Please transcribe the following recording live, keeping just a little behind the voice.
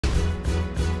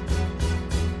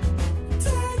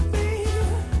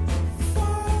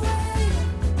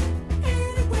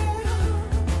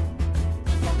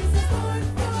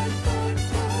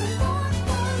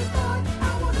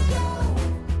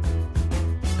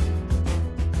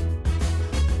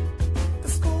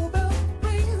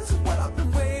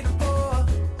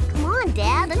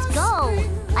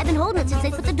I've been holding it since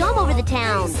they put the dome over the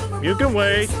town. You can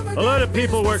wait. A lot of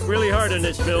people work really hard on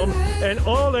this film, and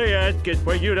all they ask is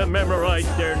for you to memorize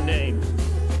their names.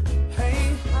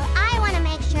 Well, I want to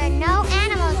make sure no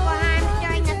animals were harmed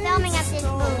during the filming of this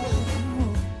movie.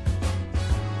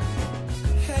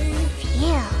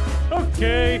 Phew.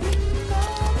 Okay.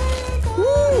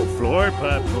 Woo! Floor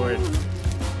popcorn.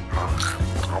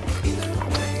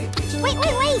 Wait!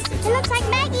 It looks like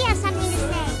Maggie has something to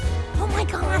say. Oh my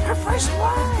God, her first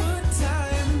word.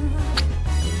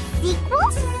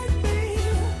 Sequel?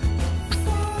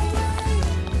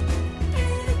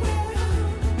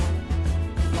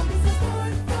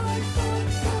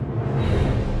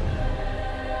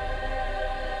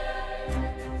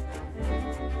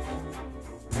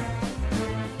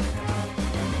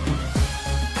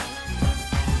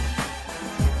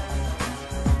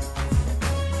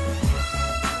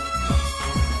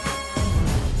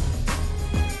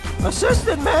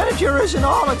 Assistant manager isn't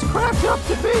all it's cracked up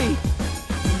to be.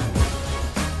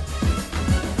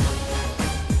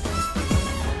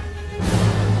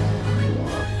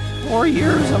 Four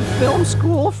years of film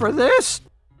school for this?